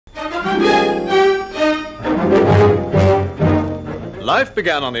Life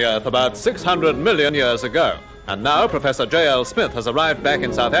began on the Earth about 600 million years ago, and now Professor J.L. Smith has arrived back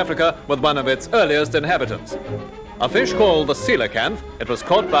in South Africa with one of its earliest inhabitants. A fish called the coelacanth. It was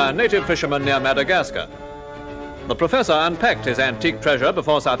caught by a native fisherman near Madagascar. The professor unpacked his antique treasure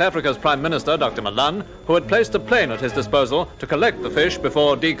before South Africa's Prime Minister, Dr Malan, who had placed a plane at his disposal to collect the fish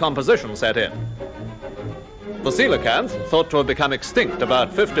before decomposition set in. The coelacanth, thought to have become extinct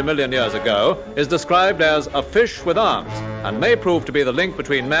about 50 million years ago, is described as a fish with arms and may prove to be the link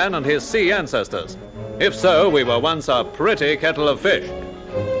between man and his sea ancestors. If so, we were once a pretty kettle of fish.